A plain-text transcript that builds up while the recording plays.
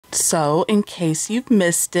So, in case you've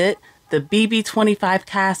missed it, the BB25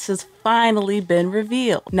 cast has finally been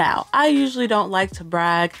revealed. Now, I usually don't like to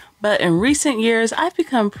brag, but in recent years, I've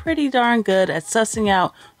become pretty darn good at sussing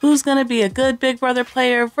out who's gonna be a good Big Brother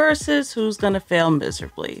player versus who's gonna fail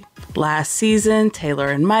miserably. Last season, Taylor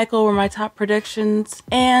and Michael were my top predictions,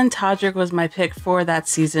 and Todrick was my pick for that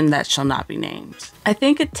season that shall not be named. I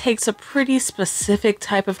think it takes a pretty specific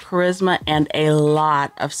type of charisma and a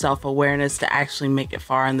lot of self-awareness to actually make it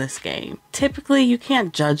far in this game. Typically, you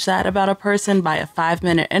can't judge that about a person by a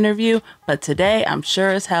 5-minute interview, but today I'm sure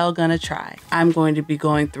as hell gonna try. I'm going to be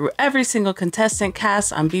going through every single contestant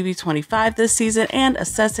cast on BB25 this season and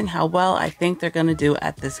assessing how well I think they're gonna do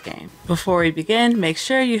at this game. Before we begin, make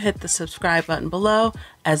sure you hit the subscribe button below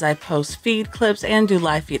as I post feed clips and do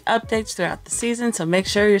live feed updates throughout the season, so make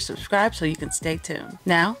sure you're subscribed so you can stay tuned.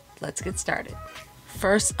 Now, let's get started.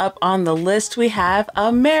 First up on the list, we have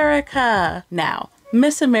America. Now,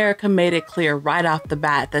 Miss America made it clear right off the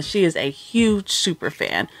bat that she is a huge super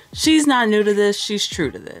fan. She's not new to this, she's true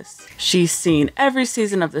to this. She's seen every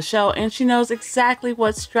season of the show and she knows exactly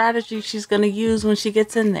what strategy she's gonna use when she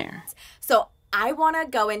gets in there. So I wanna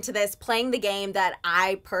go into this playing the game that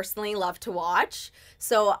I personally love to watch.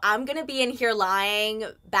 So I'm gonna be in here lying,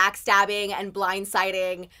 backstabbing, and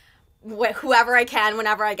blindsiding whoever I can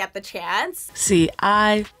whenever I get the chance. See,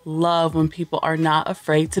 I love when people are not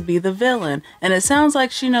afraid to be the villain, and it sounds like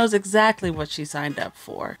she knows exactly what she signed up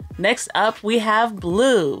for. Next up, we have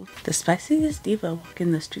Blue, the spiciest diva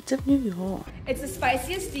walking the streets of New York. It's the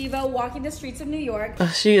spiciest diva walking the streets of New York.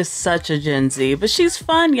 She is such a Gen Z, but she's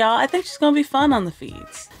fun, y'all. I think she's gonna be fun on the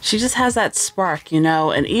feeds. She just has that spark, you know,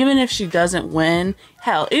 and even if she doesn't win,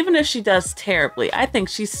 hell, even if she does terribly, I think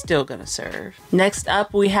she's still gonna serve. Next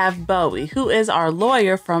up, we have Bowie, who is our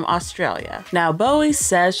lawyer from Australia. Now, Bowie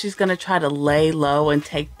says she's gonna try to lay low and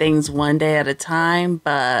take things one day at a time,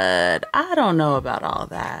 but I don't know about all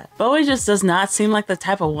that. Bowie just does not seem like the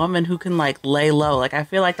type of woman who can like lay low. Like, I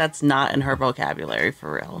feel like that's not in her vocabulary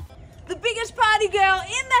for real. The biggest party girl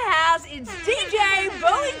in the house is DJ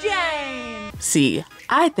Bowie Jane. See,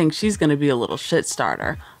 I think she's gonna be a little shit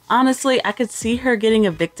starter. Honestly, I could see her getting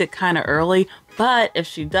evicted kind of early, but if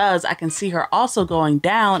she does, I can see her also going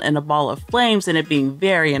down in a ball of flames and it being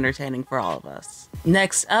very entertaining for all of us.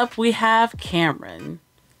 Next up, we have Cameron.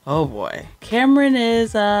 Oh boy. Cameron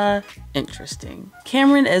is, interesting.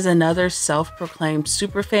 Cameron is another self-proclaimed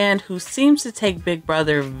superfan who seems to take Big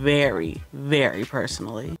Brother very, very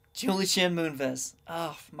personally. Julie Chen Moonves.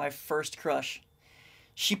 Oh, my first crush.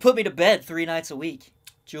 She put me to bed 3 nights a week.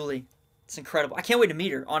 Julie. It's incredible. I can't wait to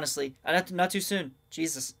meet her, honestly. Not too soon.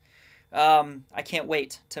 Jesus. I can't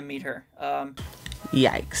wait to meet her.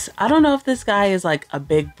 Yikes. I don't know if this guy is like a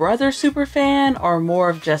Big Brother super fan or more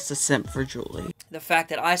of just a simp for Julie. The fact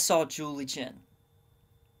that I saw Julie Chen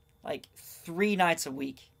like 3 nights a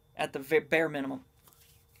week at the bare minimum.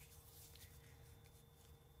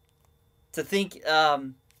 To think,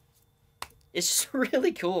 it's just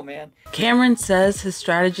really cool, man. Cameron says his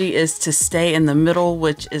strategy is to stay in the middle,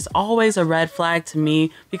 which is always a red flag to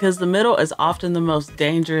me because the middle is often the most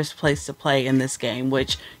dangerous place to play in this game,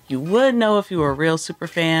 which you would know if you were a real super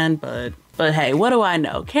fan, but hey, what do I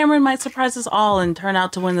know? Cameron might surprise us all and turn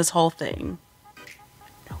out to win this whole thing.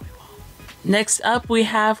 Next up, we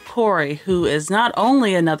have Cory, who is not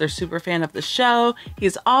only another super fan of the show,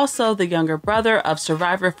 he's also the younger brother of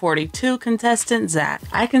Survivor 42 contestant Zach.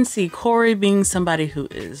 I can see Cory being somebody who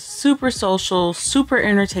is super social, super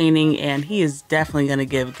entertaining, and he is definitely going to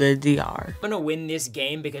give good DR. I'm going to win this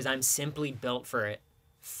game because I'm simply built for it.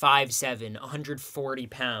 5'7", 140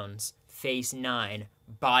 pounds, face 9,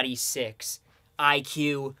 body 6.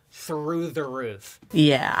 IQ through the roof.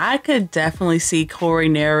 Yeah, I could definitely see Cory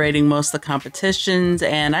narrating most of the competitions,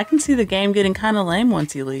 and I can see the game getting kind of lame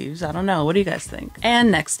once he leaves. I don't know. What do you guys think? And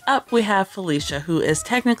next up, we have Felicia, who is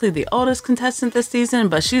technically the oldest contestant this season,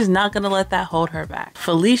 but she's not going to let that hold her back.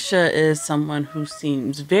 Felicia is someone who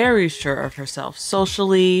seems very sure of herself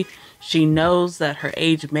socially. She knows that her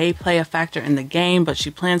age may play a factor in the game, but she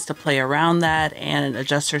plans to play around that and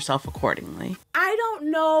adjust herself accordingly. I don't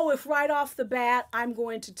know if right off the bat I'm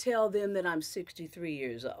going to tell them that I'm 63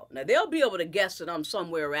 years old. Now, they'll be able to guess that I'm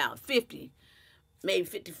somewhere around 50, maybe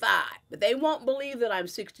 55, but they won't believe that I'm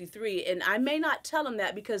 63, and I may not tell them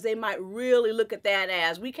that because they might really look at that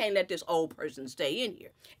as, we can't let this old person stay in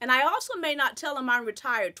here. And I also may not tell them I'm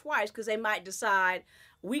retired twice because they might decide,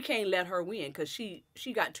 we can't let her win because she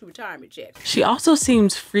got 2 retirement checks. She also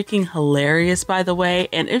seems freaking hilarious, by the way,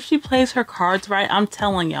 and if she plays her cards right, I'm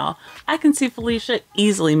telling y'all, I can see Felicia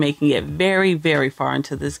easily making it very, very far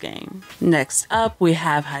into this game. Next up, we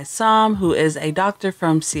have Hisam, who is a doctor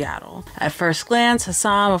from Seattle. At first glance,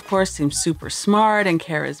 Hisam, of course, seems super smart and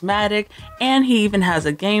charismatic, and he even has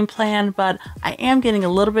a game plan, but I am getting a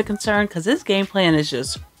little bit concerned because his game plan is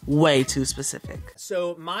just way too specific.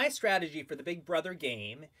 So my strategy for the Big Brother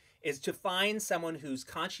game is to find someone who's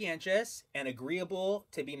conscientious and agreeable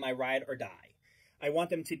to be my ride or die. I want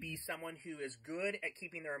them to be someone who is good at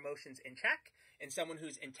keeping their emotions in check and someone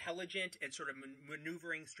who's intelligent at sort of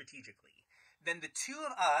maneuvering strategically. Then the 2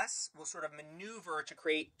 of us will sort of maneuver to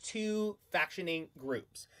create 2 factioning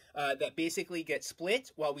groups that basically get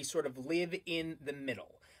split while we sort of live in the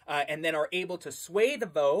middle. And then are able to sway the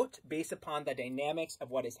vote based upon the dynamics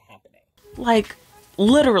of what is happening. Like,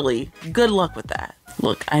 literally, good luck with that.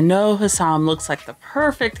 Look, I know Hisam looks like the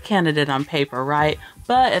perfect candidate on paper, right?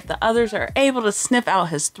 But if the others are able to sniff out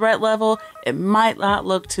his threat level, it might not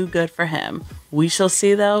look too good for him. We shall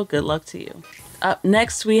see though. Good luck to you. Up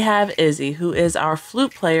next, we have Izzy, who is our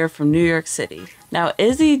flute player from New York City. Now,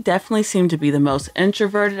 Izzy definitely seemed to be the most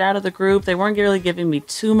introverted out of the group. They weren't really giving me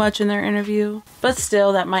too much in their interview, but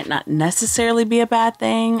still, that might not necessarily be a bad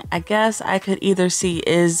thing. I guess I could either see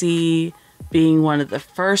Izzy being one of the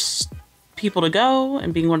first people to go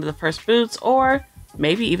and being one of the first boots, or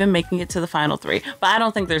maybe even making it to the final 3. But I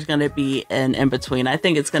don't think there's going to be an in-between. I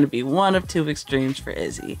think it's going to be one of 2 extremes for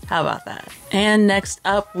Izzy. How about that? And next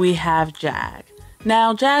up, we have Jag.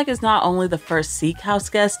 Now, Jag is not only the first Sikh house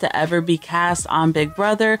guest to ever be cast on Big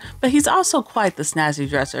Brother, but he's also quite the snazzy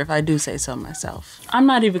dresser, if I do say so myself. I'm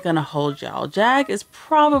not even gonna hold y'all. Jag is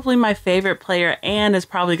probably my favorite player and is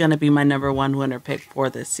probably gonna be my #1 winner pick for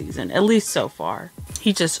this season, at least so far.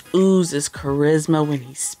 He just oozes charisma when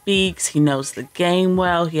he speaks, he knows the game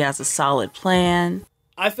well, he has a solid plan.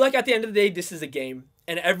 I feel like at the end of the day, this is a game,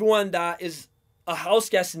 and everyone that is a house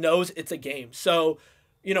guest knows it's a game. So,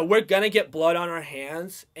 you know, we're going to get blood on our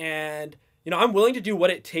hands, and, you know, I'm willing to do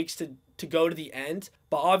what it takes to go to the end.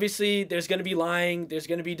 But obviously, there's going to be lying, there's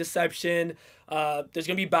going to be deception, there's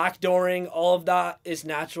going to be backdooring. All of that is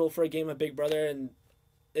natural for a game of Big Brother, and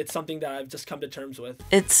it's something that I've just come to terms with.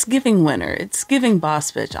 It's giving winner. It's giving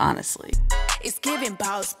boss bitch, honestly. It's giving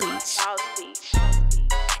boss bitch.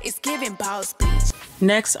 It's giving boss bitch.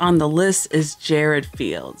 Next on the list is Jared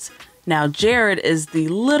Fields. Now, Jared is the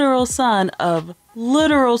literal son of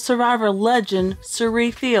literal Survivor legend Cirie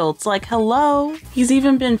Fields. Like, hello? He's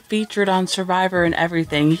even been featured on Survivor and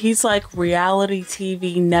everything. He's like reality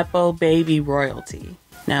TV Nepo baby royalty.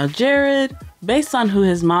 Now, Jared, based on who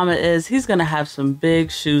his mama is, he's gonna have some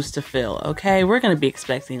big shoes to fill, okay? We're gonna be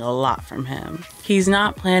expecting a lot from him. He's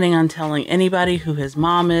not planning on telling anybody who his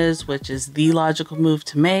mom is, which is the logical move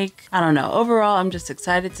to make. I don't know. Overall, I'm just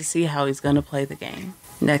excited to see how he's gonna play the game.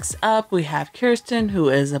 Next up, we have Kirsten, who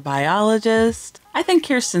is a biologist. I think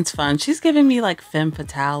Kirsten's fun. She's giving me like femme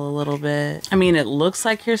fatale a little bit. I mean, it looks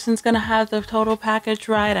like Kirsten's gonna have the total package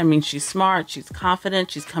right. I mean, she's smart, she's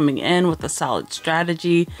confident, she's coming in with a solid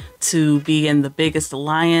strategy to be in the biggest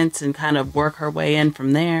alliance and kind of work her way in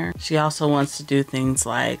from there. She also wants to do things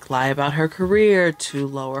like lie about her career to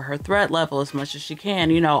lower her threat level as much as she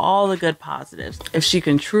can. You know, all the good positives. If she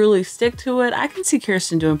can truly stick to it, I can see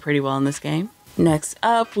Kirsten doing pretty well in this game. Next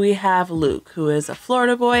up, we have Luke, who is a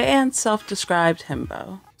Florida boy and self-described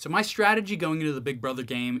himbo. So my strategy going into the Big Brother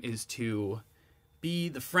game is to be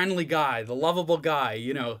the friendly guy, the lovable guy.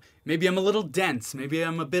 You know, maybe I'm a little dense, maybe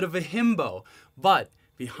I'm a bit of a himbo, but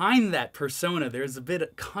behind that persona, there's a bit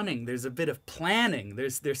of cunning, there's a bit of planning,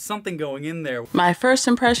 there's something going in there. My first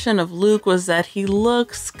impression of Luke was that he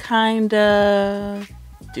looks kinda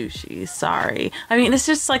douchey. Sorry. I mean, it's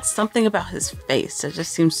just like something about his face that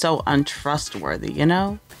just seems so untrustworthy, you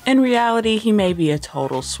know? In reality, he may be a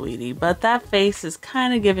total sweetie, but that face is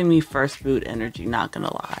kind of giving me first boot energy, not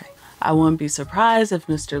gonna lie. I wouldn't be surprised if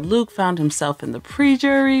Mr. Luke found himself in the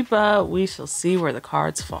pre-jury, but we shall see where the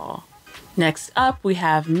cards fall. Next up, we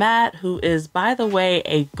have Matt, who is, by the way,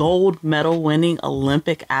 a gold medal winning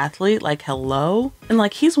Olympic athlete. Like, hello? And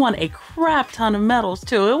like, he's won a crap ton of medals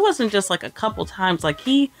too. It wasn't just like a couple times, like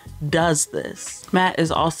he does this. Matt is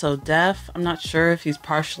also deaf. I'm not sure if he's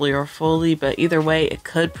partially or fully, but either way, it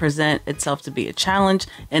could present itself to be a challenge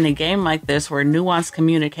in a game like this where nuanced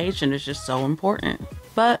communication is just so important.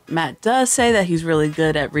 But Matt does say that he's really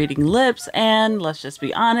good at reading lips, and let's just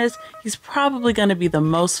be honest, he's probably going to be the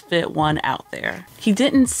most fit one out there. He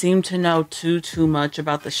didn't seem to know too much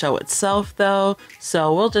about the show itself though,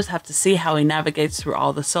 so we'll just have to see how he navigates through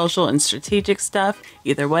all the social and strategic stuff.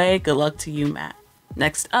 Either way, good luck to you, Matt.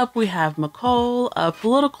 Next up, we have Mecole, a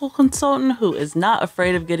political consultant who is not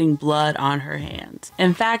afraid of getting blood on her hands.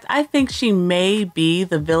 In fact, I think she may be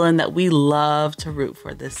the villain that we love to root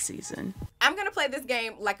for this season. I'm going to play this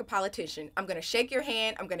game like a politician. I'm going to shake your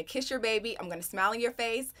hand, I'm going to kiss your baby, I'm going to smile in your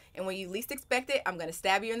face, and when you least expect it, I'm going to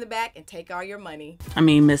stab you in the back and take all your money. I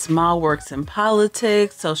mean, Miss Ma works in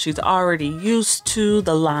politics, so she's already used to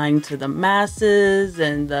the lying to the masses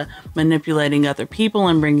and the manipulating other people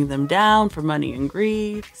and bringing them down for money and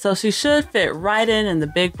greed. So she should fit right in the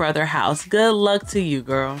Big Brother house. Good luck to you,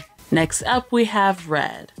 girl. Next up, we have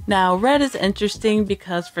Red. Now, Red is interesting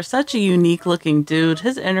because for such a unique looking dude,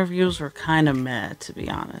 his interviews were kind of meh, to be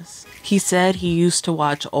honest. He said he used to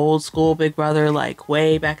watch old school Big Brother like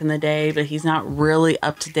way back in the day, but he's not really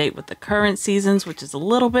up to date with the current seasons, which is a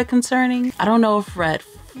little bit concerning. I don't know if Red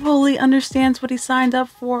fully understands what he signed up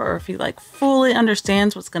for or if he like fully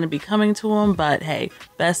understands what's going to be coming to him, but hey,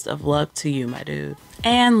 best of luck to you, my dude.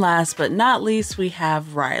 And last but not least, we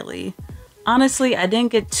have Reilly. Honestly, I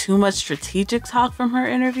didn't get too much strategic talk from her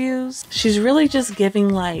interviews. She's really just giving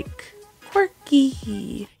like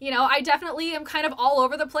quirky. You know, I definitely am kind of all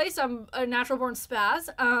over the place. I'm a natural born spaz.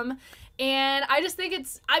 And I just think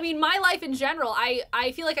my life in general,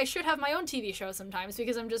 I feel like I should have my own TV show sometimes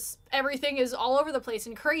because everything is all over the place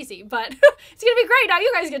and crazy. But it's gonna be great now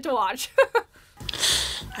you guys get to watch.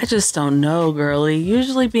 I just don't know, girly.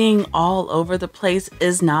 Usually being all over the place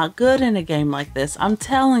is not good in a game like this, I'm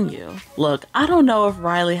telling you. Look, I don't know if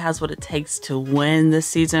Reilly has what it takes to win this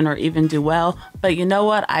season or even do well, but you know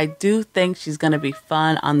what? I do think she's gonna be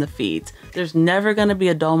fun on the feeds. There's never gonna be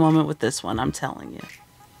a dull moment with this one, I'm telling you.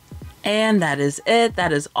 And that is it.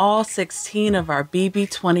 That is all 16 of our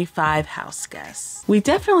BB25 house guests. We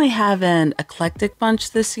definitely have an eclectic bunch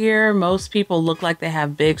this year. Most people look like they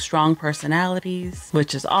have big, strong personalities,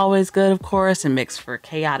 which is always good, of course, and makes for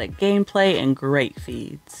chaotic gameplay and great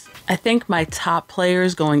feeds. I think my top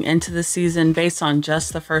players going into the season based on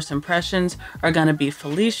just the first impressions are going to be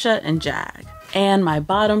Felicia and Jag. And my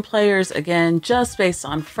bottom players, again, just based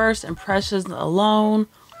on first impressions alone,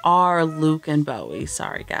 are Luke and Bowie.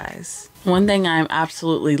 Sorry, guys. One thing I'm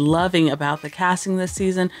absolutely loving about the casting this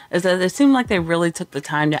season is that it seemed like they really took the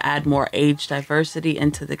time to add more age diversity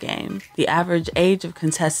into the game. The average age of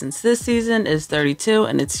contestants this season is 32,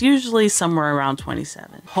 and it's usually somewhere around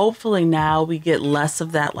 27. Hopefully now we get less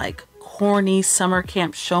of that like corny summer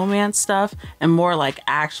camp showman stuff and more like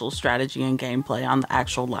actual strategy and gameplay on the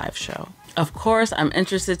actual live show. Of course, I'm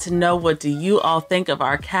interested to know, what do you all think of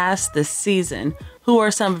our cast this season? Who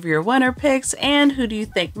are some of your winner picks, and who do you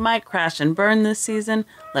think might crash and burn this season?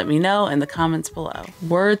 Let me know in the comments below.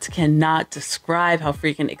 Words cannot describe how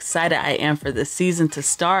freaking excited I am for this season to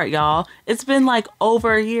start, y'all. It's been like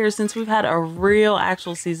over a year since we've had a real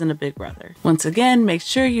actual season of Big Brother. Once again, make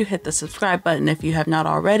sure you hit the subscribe button if you have not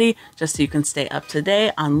already, just so you can stay up to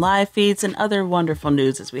date on live feeds and other wonderful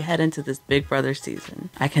news as we head into this Big Brother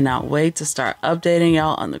season. I cannot wait to start updating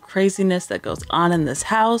y'all on the craziness that goes on in this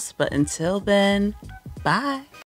house, but until then, bye.